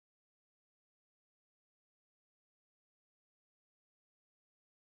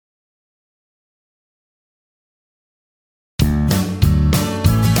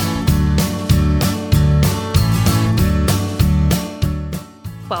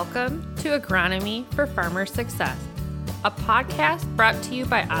Welcome to Agronomy for Farmer Success, a podcast brought to you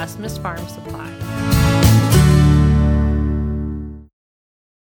by Osmus Farm Supply.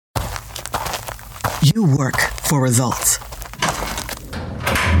 You work for results.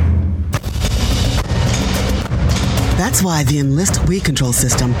 That's why the Enlist Weed Control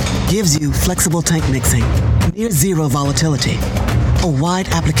System gives you flexible tank mixing, near zero volatility, a wide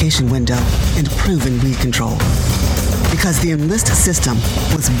application window, and proven weed control. Because the Enlist system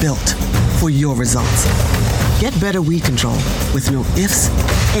was built for your results. Get better weed control with no ifs,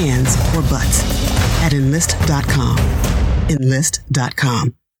 ands, or buts at enlist.com.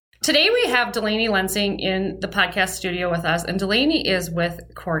 Enlist.com. Today we have Delaney Lensing in the podcast studio with us, and Delaney is with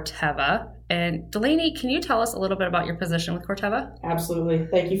Corteva. And Delaney, can you tell us a little bit about your position with Corteva? Absolutely.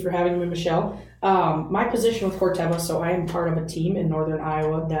 Thank you for having me, Michelle. My position with Corteva, so I am part of a team in Northern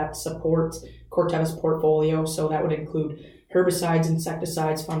Iowa that supports Corteva's portfolio. So that would include herbicides,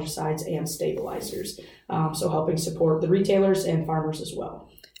 insecticides, fungicides, and stabilizers. So helping support the retailers and farmers as well.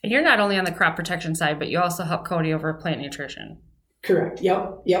 And you're not only on the crop protection side, but you also help Cody over plant nutrition. Correct.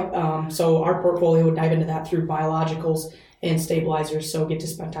 Yep. So our portfolio would dive into that through biologicals and stabilizers, so get to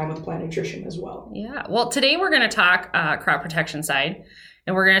spend time with plant nutrition as well. Yeah. Well, today we're going to talk crop protection side,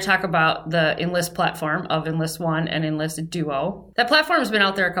 and we're going to talk about the Enlist platform of Enlist One and Enlist Duo. That platform has been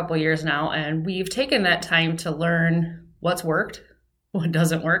out there a couple of years now, and we've taken that time to learn what's worked, what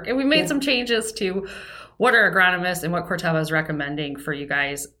doesn't work, and we made some changes to what our agronomists and what Corteva is recommending for you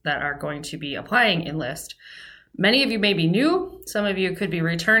guys that are going to be applying Enlist. Many of you may be new. Some of you could be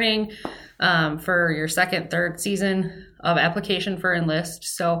returning for your second, third season of application for Enlist.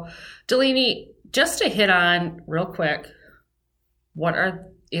 So, Delaney, just to hit on real quick,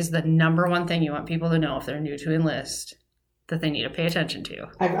 is the number one thing you want people to know if they're new to Enlist that they need to pay attention to?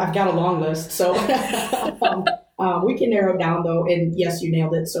 I've got a long list, so we can narrow it down though. And yes, you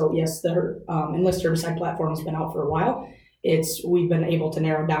nailed it. So yes, the Enlist herbicide platform has been out for a while. We've been able to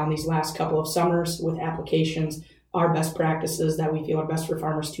narrow down these last couple of summers with applications, our best practices that we feel are best for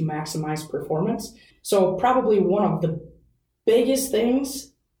farmers to maximize performance. So probably one of the biggest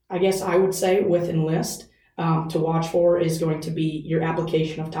things, I guess I would say, with Enlist to watch for is going to be your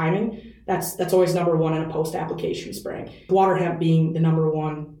application of timing. That's always number one in a post-application spraying. Water hemp being the number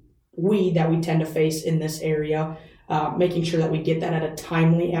one weed that we tend to face in this area. Making sure that we get that at a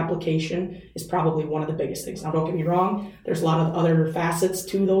timely application is probably one of the biggest things. Now, don't get me wrong, there's a lot of other facets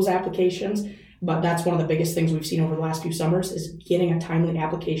to those applications, but that's one of the biggest things we've seen over the last few summers is getting a timely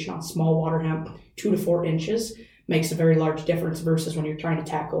application on small water hemp, 2 to 4 inches, makes a very large difference versus when you're trying to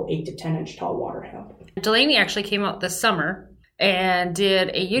tackle 8 to 10 inch tall water hemp. Delaney actually came out this summer and did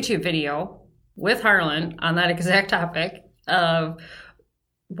a YouTube video with Harlan on that exact topic of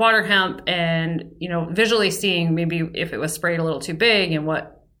water hemp and, visually seeing maybe if it was sprayed a little too big and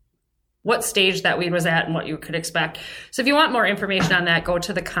what stage that weed was at and what you could expect. So if you want more information on that, go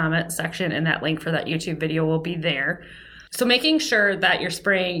to the comment section and that link for that YouTube video will be there. So making sure that you're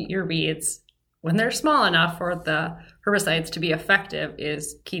spraying your weeds when they're small enough for the herbicides to be effective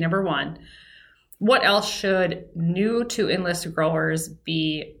is key number one. What else should new to Enlist growers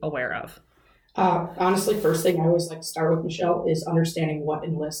be aware of? Honestly, first thing I always like to start with, Michelle, is understanding what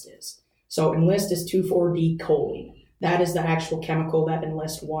Enlist is. So Enlist is 2,4-D choline. That is the actual chemical that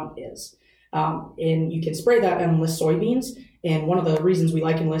Enlist One is. And you can spray that on Enlist soybeans. And one of the reasons we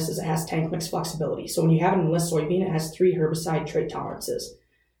like Enlist is it has tank mix flexibility. So when you have an Enlist soybean, it has 3 herbicide trait tolerances.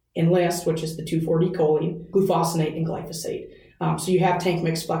 Enlist, which is the 2,4-D choline, glufosinate, and glyphosate. So you have tank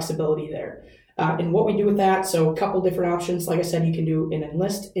mix flexibility there. And what we do with that, so a couple different options. Like I said, you can do an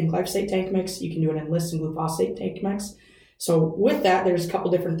Enlist and glyphosate tank mix. You can do an Enlist and glufosinate tank mix. So with that, there's a couple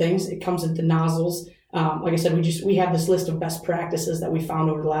different things. It comes into nozzles. Like I said, we have this list of best practices that we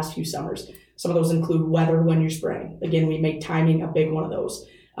found over the last few summers. Some of those include weather when you're spraying. Again, we make timing a big one of those.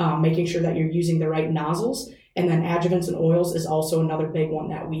 Making sure that you're using the right nozzles. And then adjuvants and oils is also another big one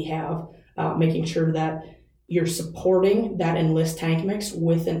that we have. Making sure that you're supporting that Enlist tank mix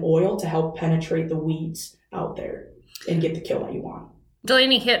with an oil to help penetrate the weeds out there and get the kill that you want.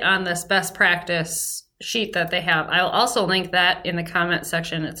 Delaney hit on this best practice sheet that they have. I'll also link that in the comment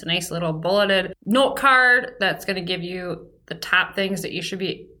section. It's a nice little bulleted note card that's going to give you the top things that you should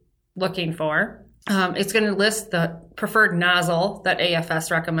be looking for. It's going to list the preferred nozzle that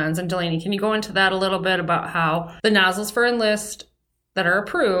AFS recommends. And Delaney, can you go into that a little bit about how the nozzles for Enlist that are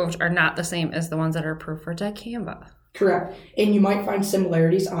approved are not the same as the ones that are approved for dicamba? Correct. And you might find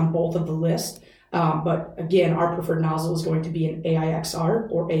similarities on both of the list. But again, our preferred nozzle is going to be an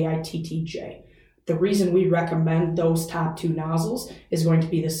AIXR or AITTJ. The reason we recommend those top 2 nozzles is going to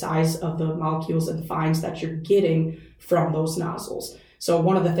be the size of the molecules and fines that you're getting from those nozzles. So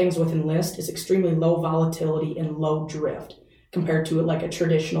one of the things with Enlist is extremely low volatility and low drift compared to like a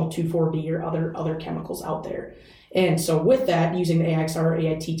traditional 2,4-D or other chemicals out there. And so with that, using the AIXR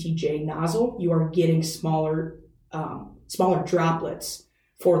AITTJ nozzle, you are getting smaller droplets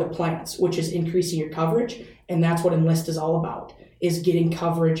for the plants, which is increasing your coverage. And that's what Enlist is all about, is getting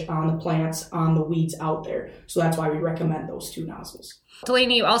coverage on the plants, on the weeds out there. So that's why we recommend those two nozzles.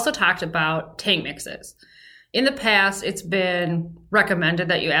 Delaney, you also talked about tank mixes. In the past, it's been recommended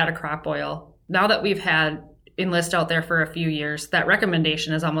that you add a crop oil. Now that we've had Enlist out there for a few years, that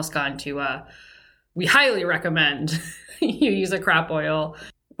recommendation has almost gone to we highly recommend you use a crop oil.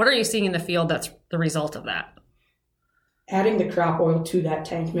 What are you seeing in the field that's the result of that? Adding the crop oil to that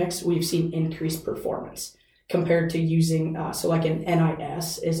tank mix, we've seen increased performance compared to using, so like an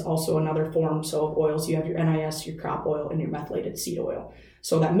NIS is also another form. So of oils, you have your NIS, your crop oil, and your methylated seed oil.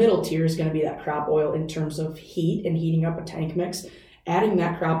 So that middle tier is going to be that crop oil in terms of heat and heating up a tank mix. Adding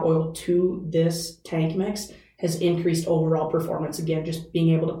that crop oil to this tank mix has increased overall performance. Again, just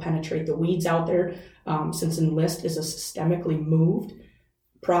being able to penetrate the weeds out there, since Enlist is a systemically moved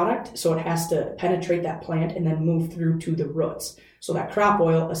product, so it has to penetrate that plant and then move through to the roots. So that crop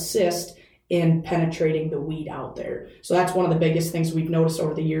oil assists in penetrating the weed out there. So that's one of the biggest things we've noticed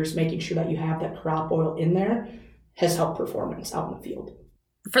over the years, making sure that you have that crop oil in there has helped performance out in the field.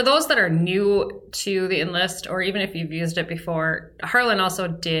 For those that are new to the Enlist, or even if you've used it before, Harlan also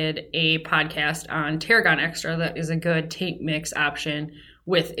did a podcast on Tarragon Extra that is a good tank mix option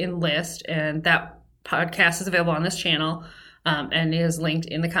with Enlist, and that podcast is available on this channel and is linked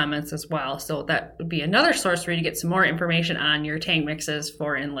in the comments as well. So that would be another source for you to get some more information on your tank mixes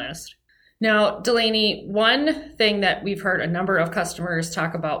for Enlist. Now, Delaney, one thing that we've heard a number of customers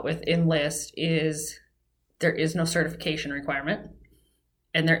talk about with Enlist is there is no certification requirement.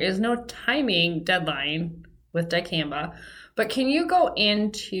 And there is no timing deadline with dicamba. But can you go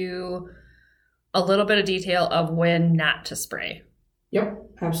into a little bit of detail of when not to spray? Yep,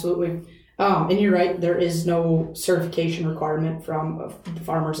 absolutely. And you're right, there is no certification requirement from the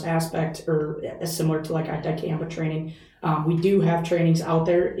farmer's aspect, or similar to like a dicamba training. We do have trainings out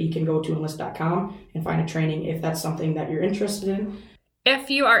there. You can go to enlist.com and find a training if that's something that you're interested in.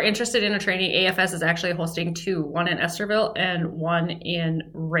 If you are interested in a training, AFS is actually hosting two, one in Estherville and one in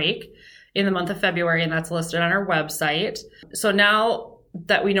Rake in the month of February, and that's listed on our website. So now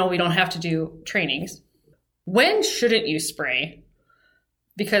that we know we don't have to do trainings, when shouldn't you spray?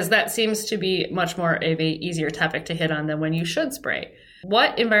 Because that seems to be much more of a easier topic to hit on than when you should spray.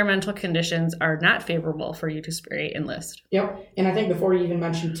 What environmental conditions are not favorable for you to spray Enlist? Yep, and I think before you even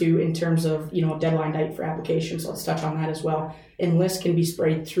mentioned too, in terms of deadline date for applications, let's touch on that as well. Enlist can be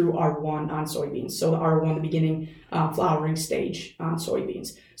sprayed through R1 on soybeans. So the R1, the beginning flowering stage on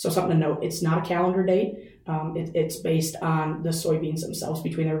soybeans. So something to note, it's not a calendar date. It's based on the soybeans themselves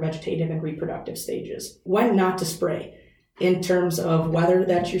between their vegetative and reproductive stages. When not to spray in terms of weather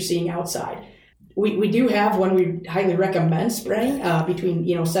that you're seeing outside. We do have when we highly recommend spraying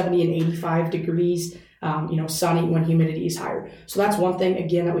between 70 and 85 degrees, sunny when humidity is higher. So that's one thing,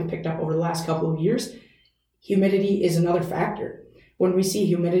 again, that we've picked up over the last couple of years. Humidity is another factor. When we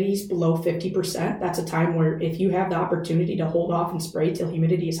see humidities below 50%, that's a time where if you have the opportunity to hold off and spray till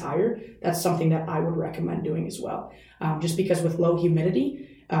humidity is higher, that's something that I would recommend doing as well. Just because with low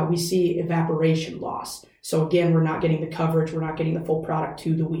humidity, we see evaporation loss. So again, we're not getting the coverage, we're not getting the full product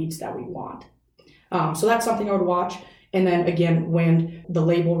to the weeds that we want. So that's something I would watch. And then again, wind, the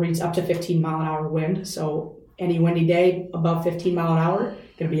label reads up to 15 mile an hour wind. So any windy day above 15 mile an hour,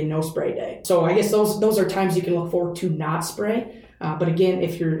 going to be a no spray day. So I guess those are times you can look forward to not spray. But again,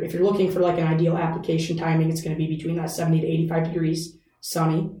 if you're looking for like an ideal application timing, it's going to be between that 70 to 85 degrees,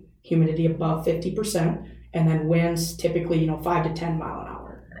 sunny, humidity above 50%, and then winds typically 5 to 10 mile an hour.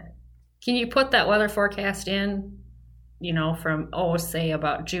 Can you put that weather forecast in? From, say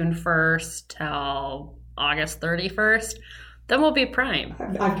about June 1st till August 31st, then we'll be prime.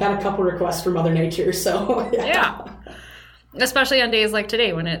 I've got a couple requests from Mother Nature, so yeah. Especially on days like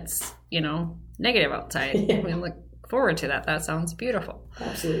today when it's, negative outside. Yeah. We look forward to that. That sounds beautiful.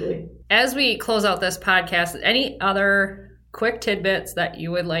 Absolutely. As we close out this podcast, any other quick tidbits that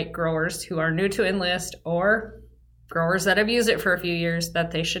you would like growers who are new to Enlist or growers that have used it for a few years that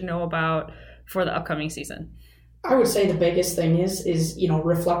they should know about for the upcoming season? I would say the biggest thing is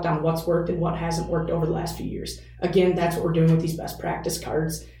reflect on what's worked and what hasn't worked over the last few years. Again, that's what we're doing with these best practice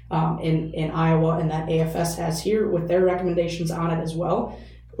cards in Iowa, and that AFS has here with their recommendations on it as well.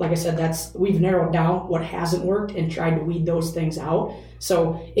 Like I said, we've narrowed down what hasn't worked and tried to weed those things out.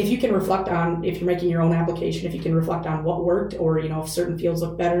 So if you can reflect on, if you're making your own application, if you can reflect on what worked, or if certain fields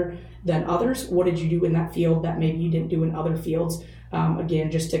look better than others, what did you do in that field that maybe you didn't do in other fields?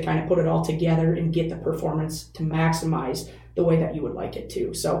 Again, just to kind of put it all together and get the performance to maximize the way that you would like it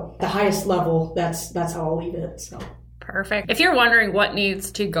to. So the highest level, that's how I'll leave it. So. Perfect. If you're wondering what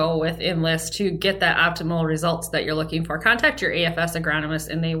needs to go with Enlist to get that optimal results that you're looking for, contact your AFS agronomist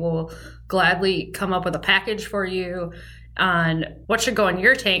and they will gladly come up with a package for you on what should go in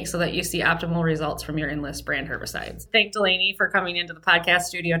your tank so that you see optimal results from your Enlist brand herbicides. Thank Delaney for coming into the podcast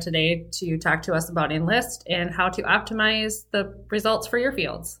studio today to talk to us about Enlist and how to optimize the results for your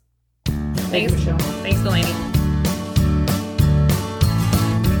fields. Thanks, Michelle. Thanks, Delaney.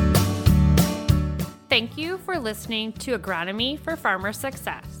 Thank you for listening to Agronomy for Farmer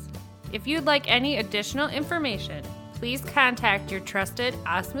Success. If you'd like any additional information, please contact your trusted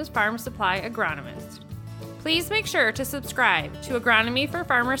Osmus Farm Supply agronomist. Please make sure to subscribe to Agronomy for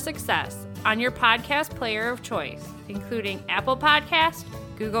Farmer Success on your podcast player of choice, including Apple Podcast,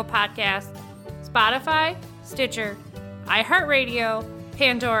 Google Podcast, Spotify, Stitcher, iHeartRadio,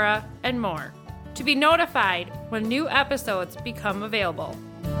 Pandora, and more, to be notified when new episodes become available.